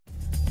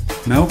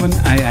Melbourne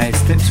AA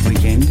Steps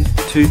Weekend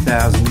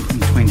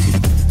 2020.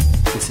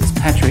 This is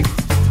Patrick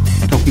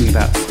talking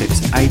about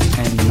steps 8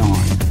 and 9.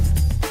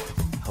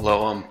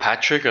 Hello, I'm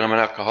Patrick and I'm an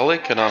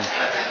alcoholic and I'm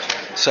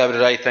sober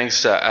today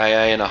thanks to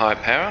AA and a higher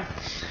power.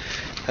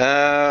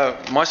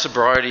 My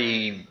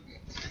sobriety,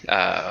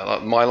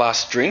 my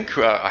last drink,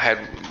 I had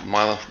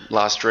my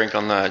last drink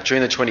on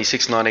June the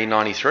 26th,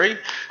 1993,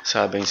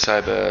 so I've been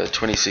sober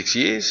 26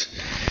 years.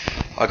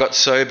 I got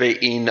sober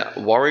in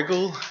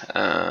Warragul,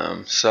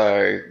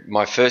 so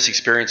my first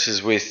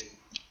experiences with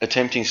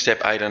attempting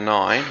step 8 and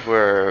 9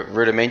 were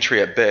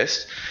rudimentary at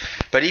best.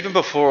 But even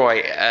before I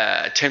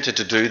attempted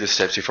to do the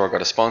steps, before I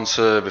got a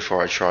sponsor,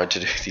 before I tried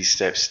to do these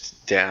steps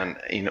down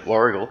in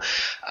Warragul,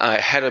 I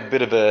had a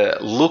bit of a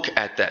look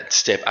at that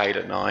step 8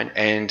 and 9,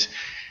 and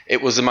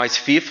it was the most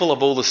fearful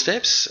of all the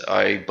steps.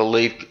 I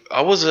believe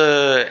I was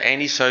a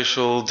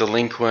antisocial,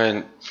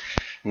 delinquent,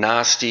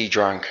 nasty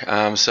drunk.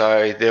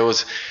 So there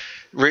was...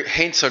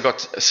 Hence, I got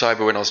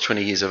sober when I was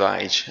 20 years of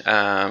age.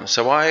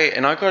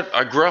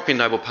 I grew up in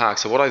Noble Park.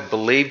 So what I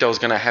believed I was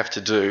going to have to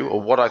do, or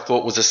what I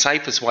thought was the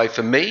safest way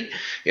for me,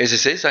 as it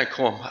says,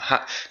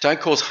 don't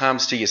cause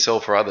harms to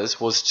yourself or others,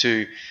 was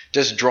to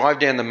just drive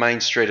down the main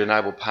street of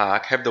Noble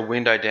Park, have the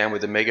window down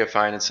with a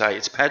megaphone, and say,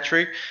 "It's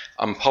Patrick.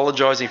 I'm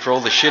apologising for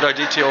all the shit I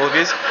did to all of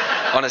you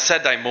on a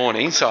Saturday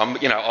morning." So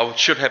I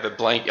should have a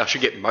blank. I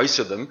should get most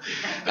of them,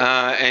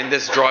 and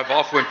just drive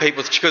off when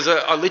people, because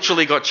I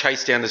literally got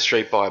chased down the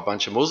street by a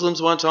bunch of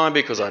Muslims one time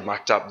because I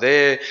mucked up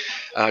there.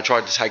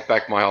 Tried to take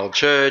back my old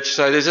church.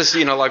 So there's just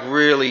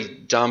really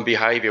dumb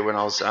behaviour when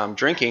I was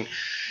drinking.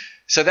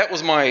 So that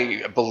was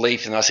my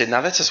belief, and I said,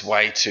 no, that's just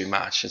way too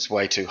much. It's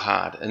way too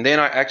hard. And then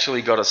I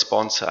actually got a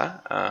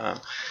sponsor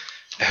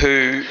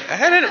who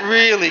hadn't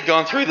really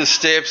gone through the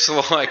steps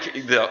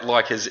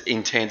like as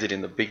intended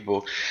in the big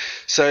book.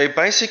 So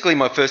basically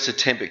my first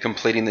attempt at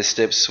completing the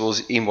steps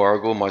was in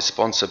Warragul. My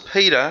sponsor,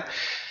 Peter,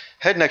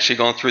 hadn't actually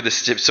gone through the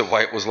steps the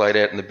way it was laid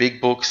out in the big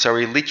book, so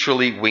he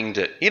literally winged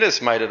it. He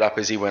just made it up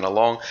as he went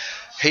along.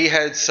 He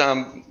had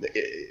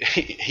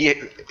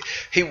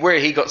where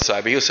he got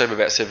sober, he was sober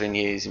about 7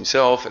 years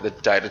himself at the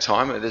date of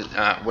time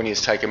when he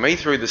was taking me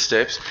through the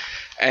steps,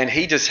 and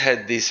he just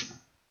had this,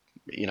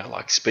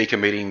 like speaker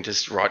meeting,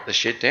 just write the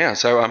shit down.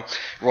 So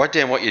write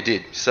down what you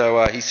did.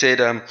 So he said,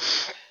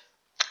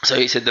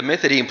 the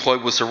method he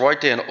employed was to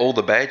write down all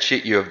the bad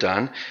shit you have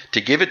done,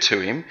 to give it to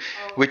him,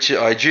 which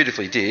I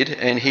dutifully did,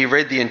 and he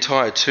read the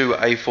entire 2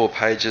 A4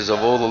 pages of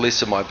all the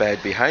list of my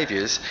bad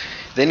behaviours,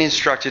 then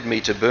instructed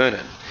me to burn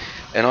it.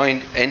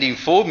 And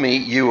informed me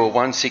you were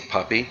one sick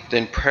puppy,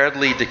 then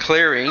proudly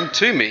declaring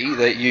to me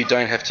that you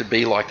don't have to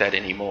be like that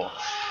anymore.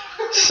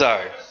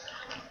 So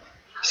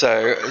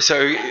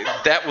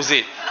that was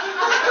it.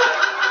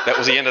 That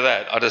was the end of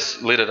that. I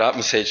just lit it up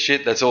and said,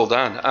 shit, that's all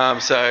done.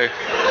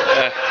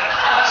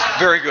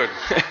 Very good.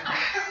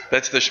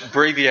 That's the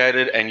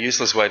abbreviated and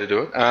useless way to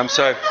do it.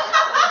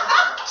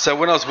 So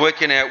when I was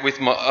working out with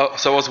I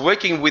was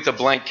working with a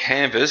blank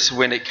canvas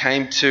when it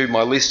came to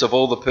my list of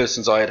all the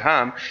persons I had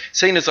harmed,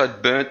 seeing as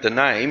I'd burnt the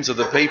names of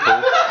the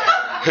people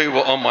who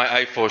were on my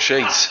A4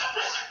 sheets.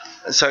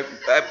 So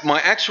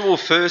my actual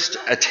first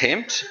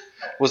attempt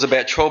was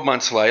about 12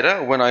 months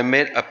later when I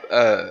met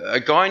a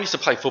guy I used to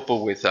play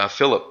football with,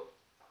 Philip.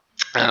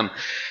 And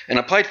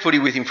I played footy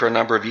with him for a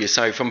number of years,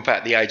 so from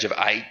about the age of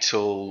 8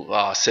 till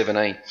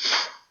 17.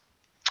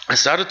 I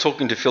started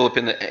talking to Philip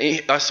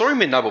I saw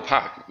him in Noble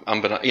Park,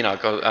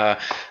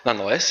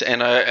 nonetheless,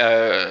 and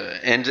I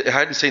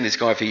hadn't seen this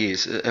guy for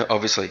years,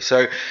 obviously.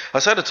 So I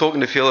started talking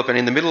to Philip, and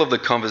in the middle of the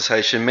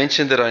conversation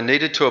mentioned that I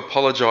needed to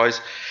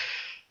apologise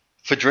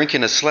for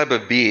drinking a slab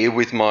of beer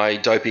with my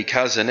dopey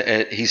cousin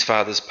at his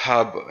father's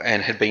pub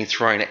and had been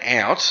thrown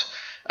out,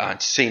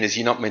 seeing as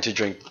you're not meant to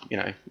drink,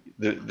 you're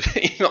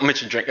not meant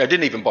to drink. I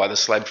didn't even buy the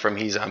slab from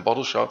his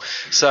bottle shop,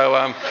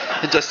 so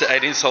just to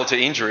add insult to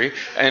injury.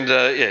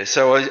 And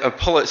so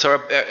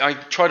I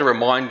tried to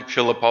remind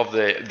Philip of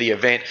the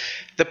event.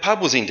 The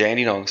pub was in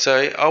Dandenong, so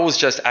I was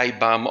just a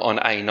bum on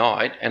a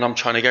night, and I'm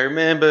trying to go,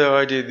 remember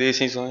I did this?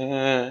 He's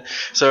like,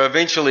 So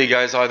eventually he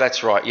goes, oh,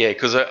 that's right, yeah,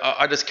 because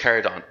I just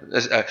carried on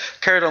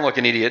like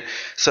an idiot.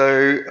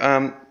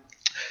 So.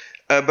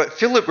 But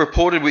Philip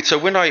reported when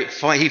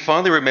he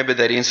finally remembered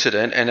that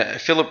incident, and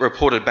Philip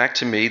reported back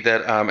to me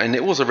that, and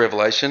it was a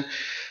revelation,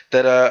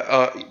 that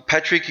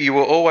Patrick, you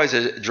were always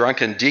a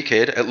drunken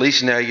dickhead. At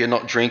least now you're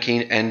not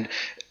drinking and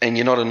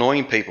you're not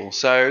annoying people.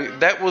 So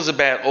that was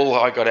about all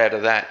I got out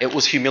of that. It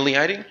was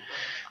humiliating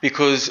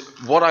because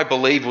what I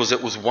believed was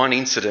it was one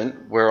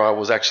incident where I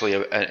was actually,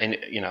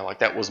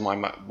 that was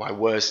my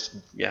worst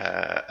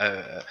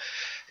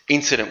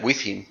incident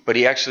with him, but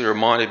he actually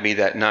reminded me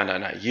that no,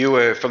 you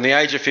were from the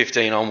age of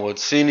 15 onwards,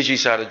 as soon as you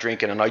started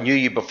drinking, and I knew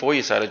you before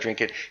you started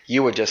drinking,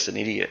 you were just an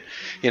idiot,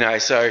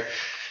 so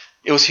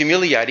it was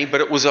humiliating,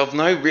 but it was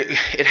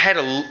it had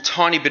a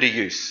tiny bit of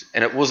use,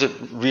 and it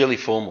wasn't really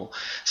formal.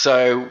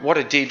 So what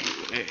it did,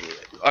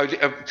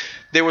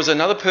 there was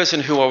another person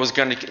who I was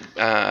going to,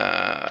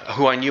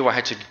 who I knew I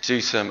had to do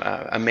some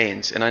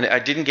amends, and I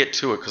didn't get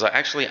to it because I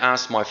actually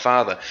asked my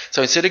father.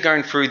 So instead of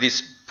going through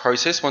this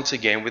process once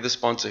again with a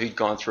sponsor who'd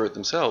gone through it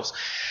themselves.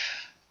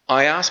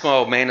 I asked my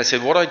old man, I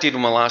said, what I did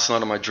on my last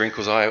night of my drink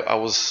was I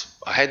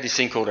had this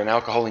thing called an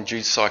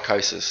alcohol-induced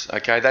psychosis.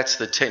 Okay, that's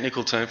the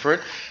technical term for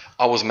it.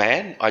 I was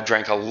mad. I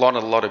drank a lot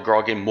of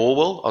grog in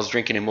Morwell. I was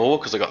drinking in Morwell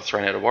because I got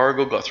thrown out of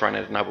Warragul, got thrown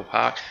out of Noble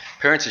Park.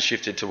 Parents had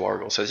shifted to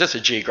Warragul, so it's just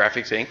a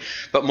geographic thing.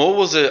 But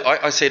Morwell's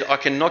I said, I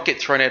cannot get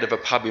thrown out of a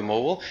pub in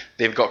Morwell.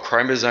 They've got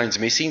chromosomes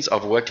missing.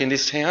 I've worked in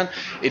this town.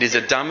 It is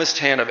the dumbest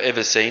town I've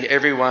ever seen.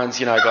 Everyone's,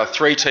 got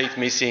 3 teeth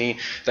missing.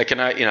 They can,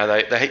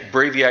 they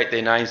abbreviate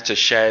their names to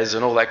Shaz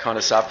and all that kind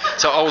of stuff.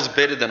 So I was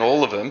better than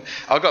all of them.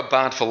 I got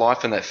barred for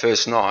life on that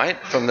first night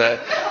from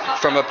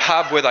a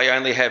pub where they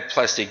only have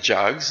plastic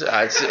jugs.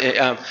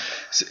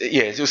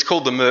 It was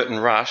called the Merton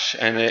Rush,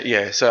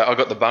 and so I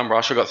got the bum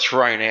rush. I got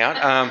thrown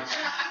out.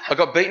 I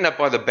got beaten up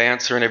by the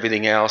bouncer and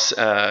everything else,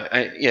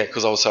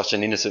 because I was such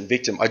an innocent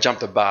victim. I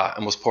jumped the bar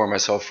and was pouring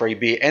myself free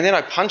beer, and then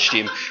I punched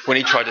him when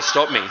he tried to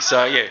stop me.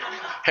 So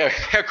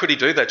how could he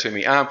do that to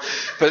me?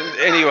 But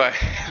anyway,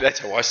 that's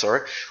how I saw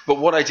it. But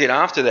what I did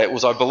after that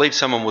was I believed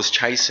someone was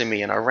chasing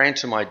me, and I ran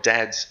to my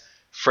dad's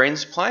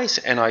friend's place,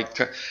 and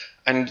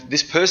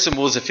this person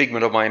was a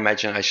figment of my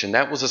imagination.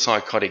 That was a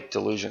psychotic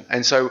delusion,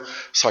 and so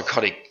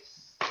psychotic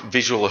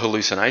visual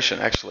hallucination,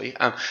 actually.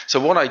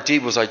 So what I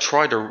did was I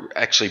tried to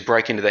actually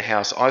break into the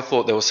house. I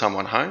thought there was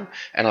someone home,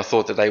 and I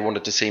thought that they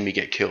wanted to see me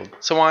get killed.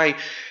 So I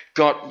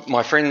got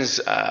my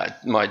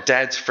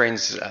dad's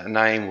friend's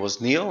name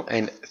was Neil,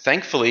 and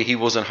thankfully he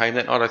wasn't home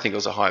that night. I think it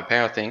was a higher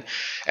power thing.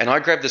 And I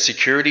grabbed the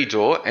security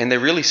door, and they're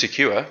really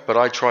secure, but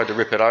I tried to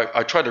rip it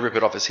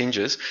off its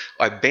hinges.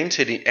 I bent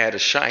it out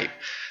of shape.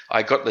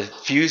 I got the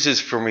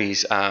fuses from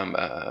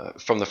the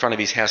front of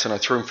his house, and I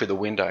threw them through the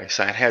window,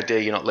 saying, "How dare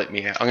you not let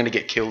me out? I'm going to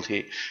get killed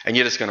here, and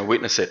you're just going to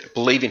witness it,"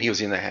 believing he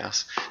was in the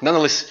house.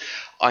 Nonetheless,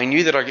 I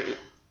knew that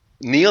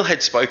Neil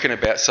had spoken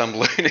about some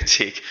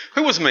lunatic,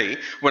 who was me,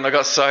 when I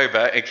got sober,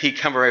 and he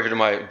come over to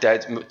my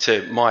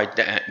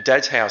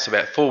dad's house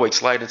about 4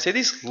 weeks later and said,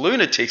 "This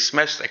lunatic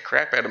smashed the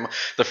crap out of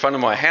the front of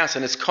my house,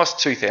 and it's cost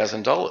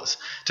 $2,000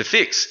 to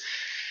fix."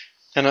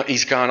 And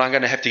he's going, "I'm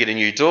going to have to get a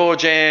new door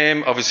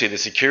jamb." Obviously, the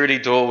security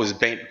door was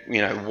bent,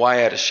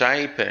 way out of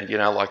shape, and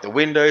like the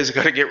windows have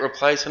got to get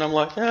replaced. And I'm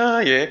like, "Oh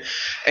yeah,"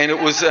 and it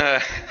was,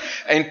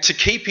 and to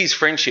keep his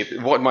friendship,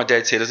 what my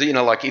dad said is,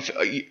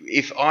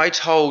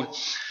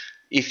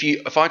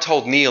 if I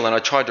told Neil and I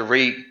tried to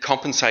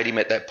recompensate him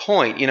at that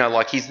point,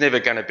 he's never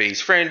going to be his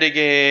friend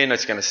again,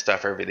 it's going to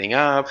stuff everything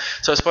up.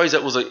 So I suppose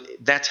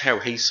that's how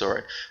he saw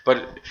it.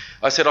 But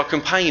I said, I can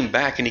pay him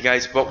back, and he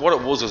goes, but what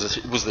it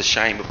was the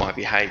shame of my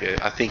behaviour.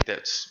 I think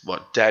that's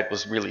what Dad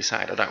was really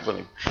saying. I don't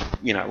really,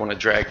 want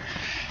to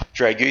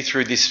drag you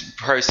through this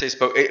process,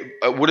 but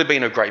it would have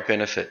been a great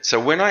benefit. So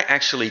when I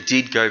actually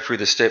did go through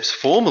the steps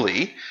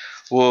formally,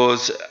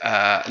 was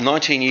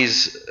 19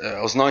 years.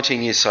 I was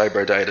 19 years sober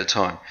a day at a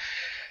time.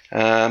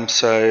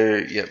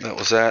 That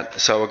was that.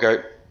 So I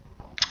go,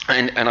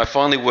 and I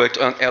finally worked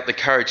out the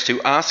courage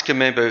to ask a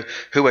member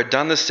who had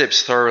done the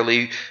steps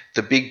thoroughly,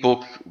 the Big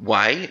Book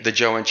way, the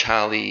Joe and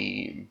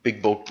Charlie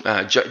Big Book,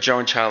 Joe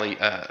and Charlie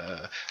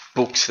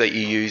books that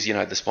you use, the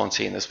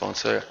sponsee and the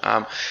sponsor.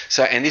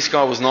 And this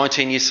guy was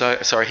 19 years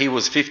sober. Sorry, he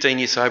was 15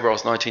 years sober. I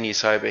was 19 years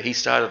sober. He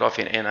started off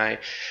in NA,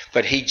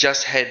 but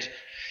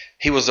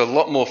he was a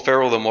lot more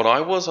feral than what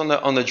I was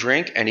on the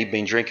drink, and he'd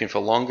been drinking for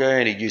longer,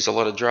 and he'd used a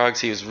lot of drugs.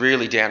 He was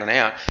really down and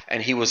out,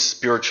 and he was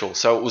spiritual.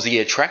 So it was the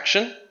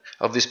attraction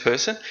of this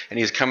person, and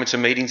he was coming to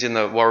meetings in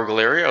the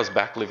Warragul area. I was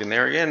back living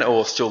there again,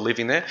 or still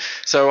living there.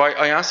 So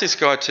I asked this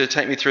guy to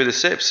take me through the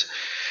steps.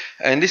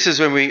 And this is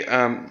when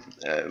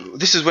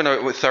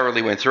I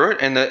thoroughly went through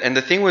it. And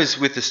the thing was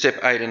with the step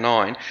 8 and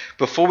 9,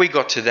 before we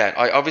got to that,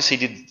 I obviously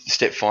did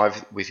step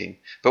 5 with him.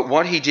 But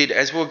what he did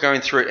as we were going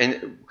through it,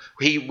 and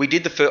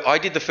I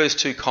did the first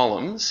 2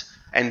 columns,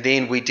 and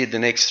then we did the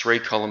next 3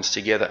 columns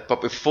together. But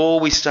before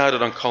we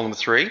started on column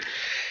 3,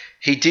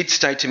 he did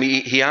state to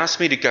me, he asked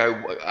me to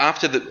go,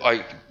 after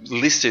I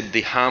listed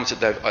the harms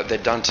that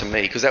they'd done to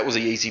me, because that was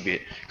the easy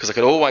bit, because I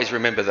could always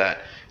remember that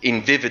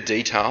in vivid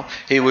detail.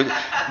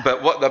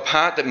 But what the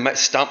part that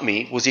stumped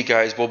me was he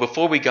goes, well,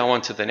 before we go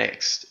on to the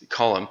next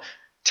column,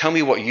 tell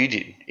me what you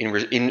did.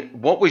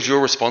 What was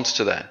your response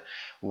to that?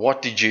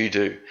 What did you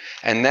do?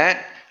 And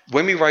that,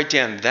 when we wrote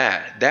down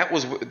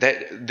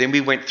then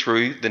we went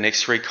through the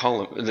next 2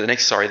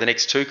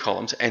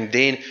 columns, and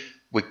then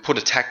we put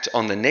a tact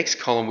on the next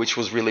column, which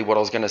was really what I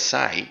was going to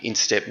say in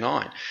step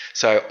 9.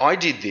 So I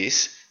did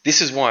this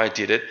is why I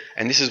did it,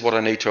 and this is what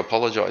I need to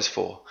apologise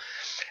for.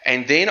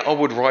 And then I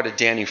would write it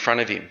down in front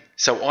of him.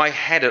 So I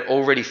had it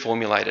already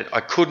formulated. I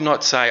could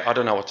not say, I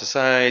don't know what to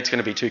say, it's going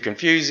to be too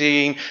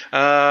confusing,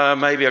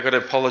 maybe I've got to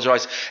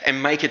apologise,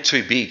 and make it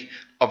too big.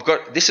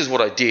 This is what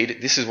I did,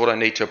 this is what I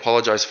need to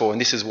apologise for, and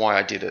this is why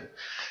I did it.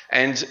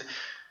 And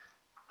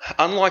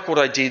unlike what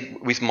I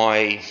did with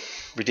my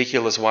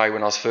ridiculous way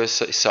when I was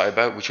first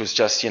sober, which was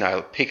just,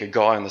 pick a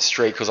guy on the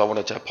street because I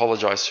wanted to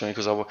apologise to him,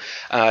 because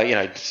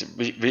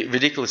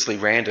ridiculously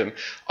random,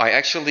 I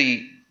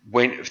actually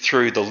went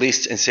through the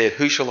list and said,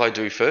 who shall I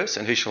do first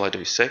and who shall I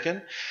do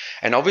second?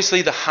 And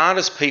obviously the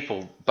hardest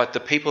people, but the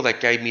people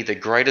that gave me the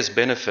greatest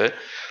benefit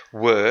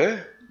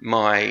were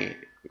my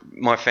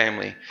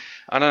family.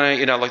 I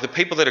don't know, like the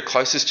people that are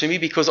closest to me,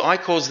 because I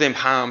caused them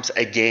harms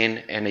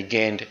again and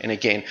again and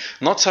again.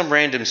 Not some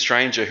random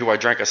stranger who I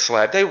drank a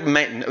slab. They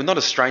were not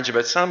a stranger,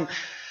 but some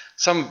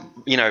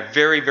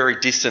very, very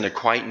distant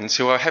acquaintance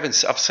who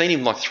I've seen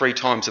him like 3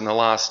 times in the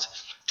last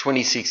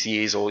 26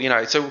 years, or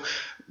so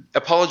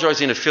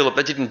apologising to Philip,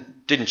 that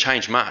didn't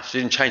change much.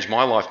 Didn't change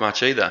my life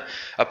much either.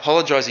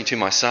 Apologising to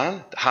my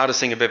son, the hardest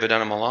thing I've ever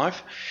done in my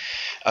life.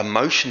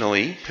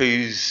 Emotionally,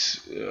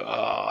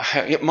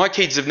 my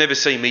kids have never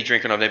seen me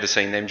drink and I've never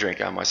seen them drink.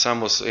 My son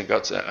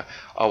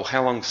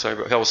how long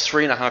sober? I was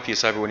 3.5 years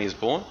sober when he was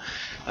born.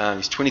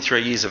 He's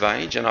 23 years of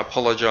age, and I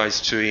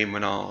apologised to him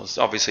when I was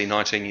obviously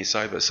 19 years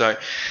sober.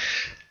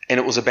 And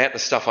it was about the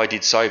stuff I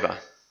did sober. And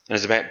it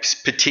was about,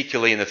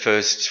 particularly in the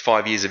first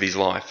 5 years of his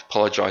life,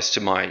 apologised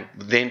to my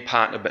then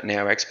partner but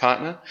now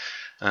ex-partner.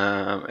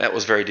 That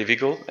was very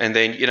difficult. And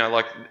then,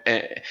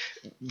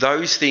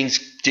 those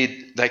things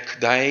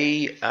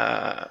they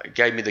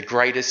gave me the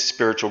greatest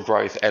spiritual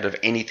growth out of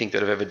anything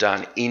that I've ever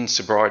done in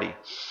sobriety.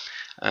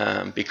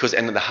 And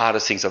the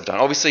hardest things I've done.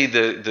 Obviously,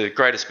 the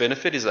greatest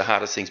benefit is the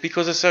hardest things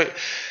because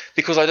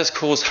I just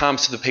caused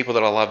harms to the people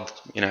that I loved,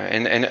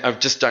 and I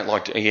just don't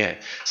like to,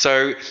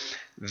 So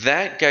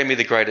that gave me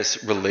the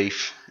greatest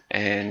relief.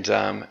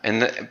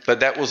 But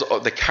that was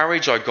the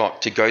courage I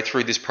got to go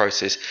through this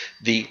process,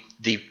 the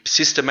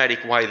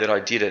systematic way that I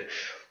did it.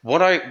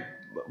 I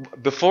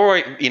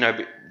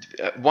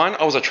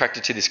was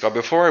attracted to this guy.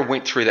 Before I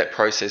went through that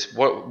process,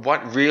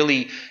 what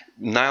really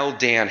nailed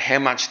down how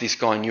much this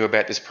guy knew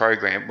about this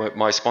program,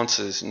 my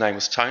sponsor's name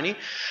was Tony,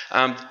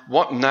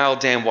 what nailed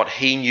down what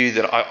he knew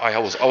that I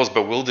was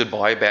bewildered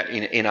by about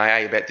in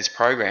AA about this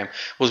program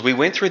was we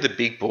went through the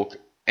big book,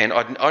 and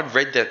I'd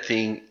read that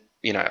thing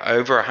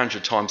over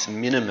 100 times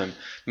minimum.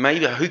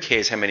 Maybe, who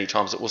cares how many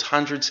times? It was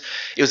hundreds.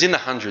 It was in the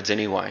hundreds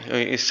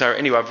anyway. So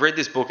anyway, I've read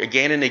this book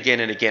again and again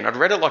and again. I'd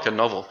read it like a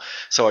novel.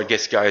 So I'd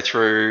just go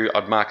through,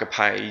 I'd mark a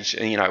page,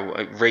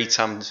 and, read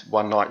some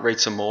one night, read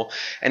some more.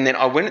 And then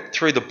I went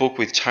through the book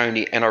with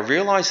Tony, and I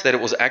realised that it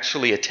was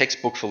actually a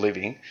textbook for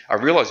living. I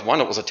realised,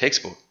 it was a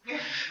textbook.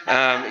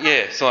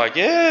 Because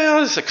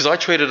I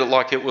treated it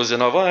like it was a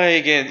novel.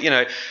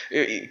 Again,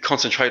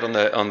 concentrate on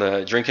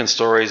the drinking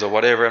stories or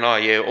whatever, and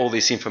all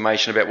this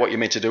information about what you're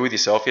meant to do with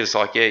yourself. It's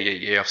like,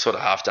 I've sort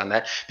of half done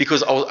that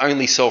because I was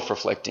only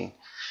self-reflecting.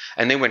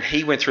 And then when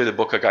he went through the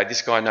book, I go,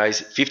 this guy knows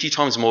 50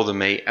 times more than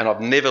me, and I've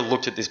never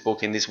looked at this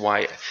book in this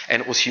way.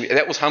 And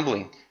that was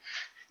humbling,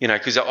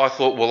 because I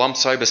thought, well, I'm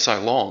sober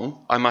so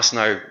long, I must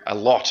know a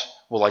lot.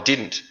 Well, I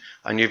didn't.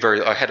 I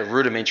had a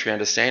rudimentary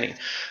understanding.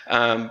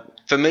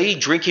 For me,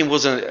 drinking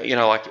wasn't,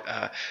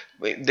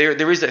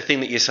 there is that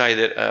thing that you say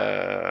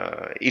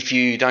that if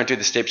you don't do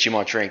the steps, you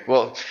might drink.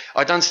 Well,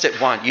 I done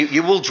step 1.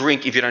 You will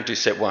drink if you don't do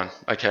step 1,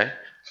 okay?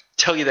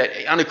 Tell you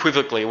that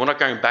unequivocally. We're not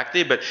going back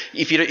there, but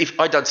if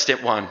I done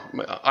step 1,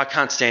 I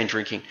can't stand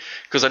drinking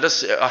because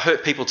I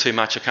hurt people too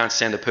much. I can't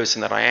stand the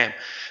person that I am.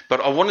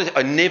 But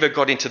I never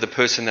got into the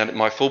person that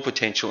my full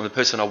potential and the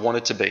person I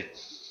wanted to be.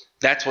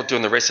 That's what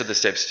doing the rest of the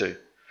steps do.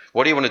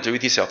 What do you want to do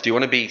with yourself? Do you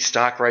want to be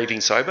stark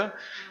raving sober?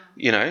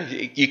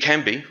 You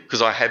can be,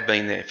 because I have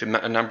been there for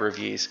a number of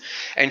years.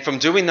 And from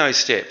doing those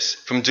steps,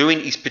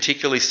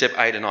 particularly step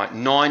 8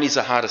 and 9 is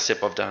the hardest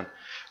step I've done.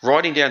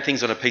 Writing down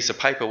things on a piece of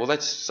paper, well,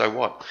 that's so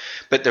what?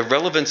 But the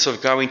relevance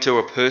of going to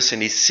a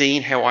person is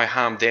seeing how I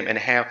harm them and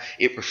how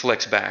it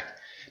reflects back.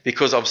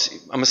 Because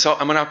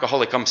I'm an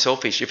alcoholic, I'm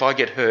selfish. If I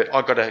get hurt,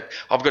 I've got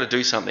to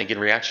do something in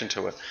reaction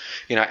to it,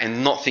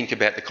 and not think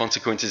about the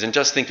consequences and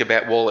just think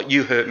about, well,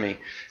 you hurt me,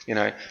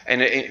 and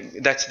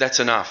that's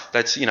enough.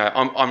 That's,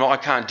 I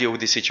can't deal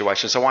with this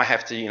situation, so I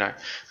have to,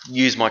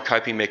 use my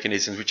coping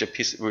mechanisms,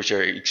 which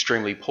are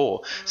extremely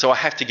poor. So I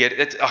had to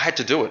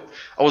do it.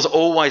 I was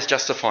always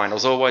justifying. I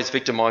was always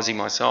victimising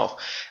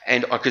myself,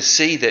 and I could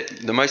see that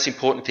the most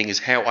important thing is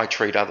how I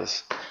treat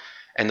others,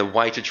 and the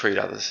way to treat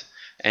others.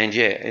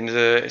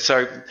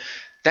 So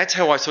that's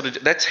how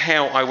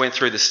I went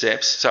through the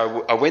steps.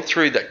 So I went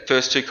through the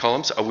first 2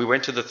 columns. We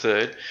went to the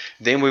third.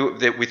 Then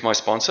with my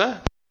sponsor.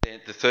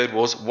 The third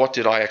was, what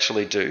did I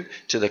actually do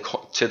to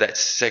that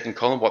second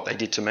column? What they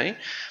did to me,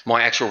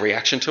 my actual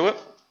reaction to it.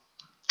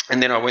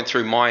 And then I went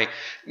through my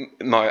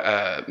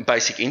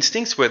basic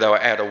instincts where they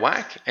were out of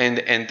whack,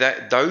 and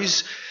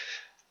those.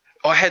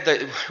 I had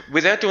that,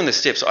 without doing the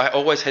steps, I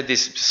always had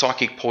this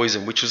psychic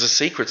poison, which was a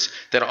secret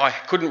that I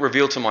couldn't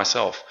reveal to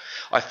myself.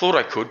 I thought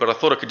I could, but I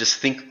thought I could just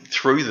think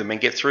through them and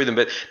get through them,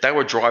 but they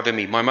were driving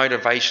me. My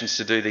motivations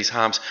to do these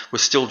harms were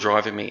still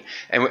driving me.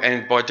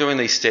 And by doing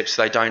these steps,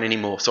 they don't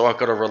anymore. So I've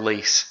got a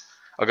release.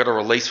 I got a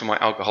release from my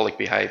alcoholic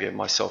behaviour,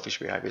 my selfish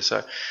behaviour.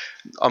 So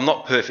I'm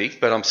not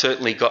perfect, but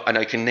and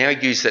I can now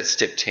use that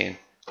step 10.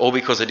 All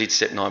because I did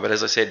step 9. But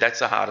as I said, that's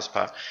the hardest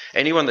part.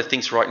 Anyone that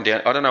thinks writing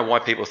down, I don't know why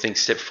people think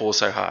step 4 is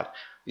so hard.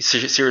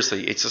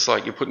 Seriously, it's just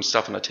like you're putting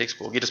stuff in a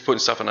textbook. You're just putting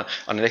stuff on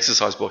an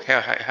exercise book.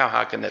 How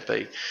hard can that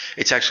be?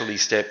 It's actually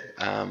step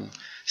 9.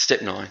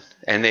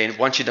 And then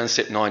once you've done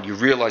step 9, you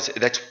realise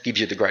that gives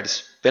you the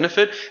greatest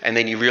benefit, and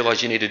then you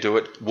realise you need to do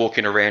it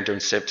walking around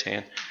doing step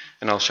 10.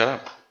 And I'll shut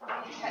up.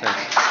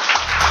 Thanks.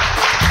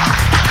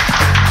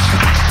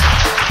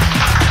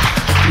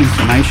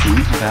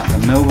 Information about the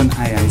Melbourne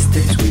AA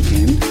Steps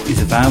Weekend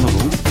is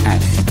available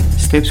at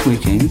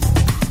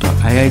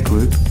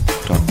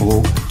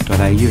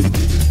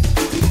stepsweekend.aagroup.org.au.